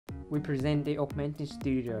We present the Augmented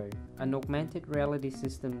Studio, an augmented reality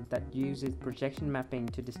system that uses projection mapping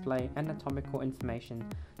to display anatomical information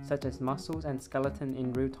such as muscles and skeleton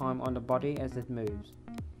in real time on the body as it moves.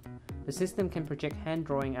 The system can project hand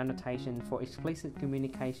drawing annotation for explicit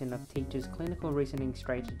communication of teachers' clinical reasoning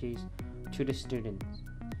strategies to the students.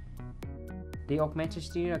 The Augmented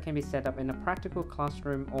Studio can be set up in a practical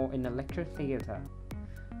classroom or in a lecture theatre.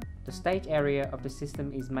 The stage area of the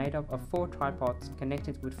system is made up of 4 tripods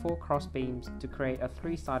connected with 4 cross beams to create a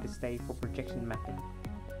 3-sided stage for projection mapping.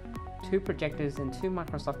 2 projectors and 2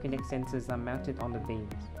 Microsoft Kinect sensors are mounted on the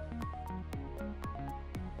beams.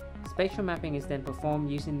 Spatial mapping is then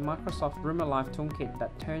performed using Microsoft Room Alive toolkit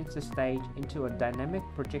that turns the stage into a dynamic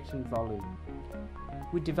projection volume.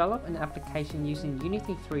 We developed an application using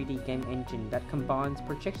Unity 3D game engine that combines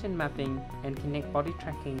projection mapping and Kinect body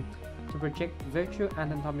tracking to project virtual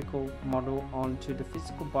anatomical model onto the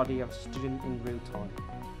physical body of a student in real time.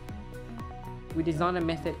 We designed a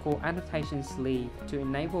method called Annotation Sleeve to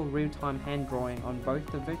enable real-time hand drawing on both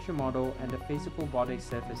the virtual model and the physical body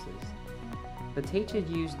surfaces. The teacher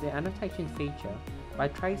used the annotation feature by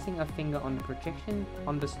tracing a finger on the projection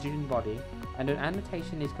on the student body, and the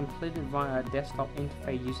annotation is completed via a desktop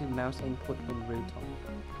interface using mouse input in real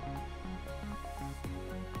time.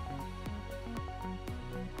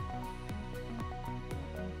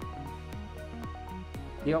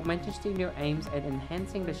 The Augmented Studio aims at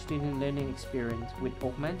enhancing the student learning experience with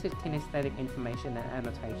augmented kinesthetic information and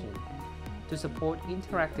annotation to support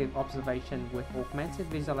interactive observation with augmented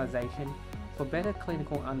visualization for better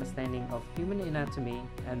clinical understanding of human anatomy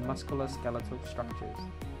and musculoskeletal structures.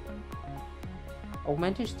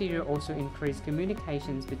 Augmented Studio also increased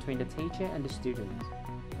communications between the teacher and the students.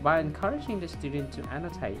 By encouraging the student to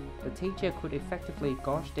annotate, the teacher could effectively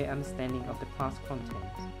gauge their understanding of the class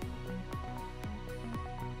contents.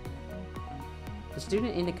 The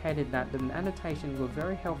student indicated that the annotations were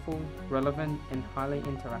very helpful, relevant, and highly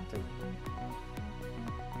interactive.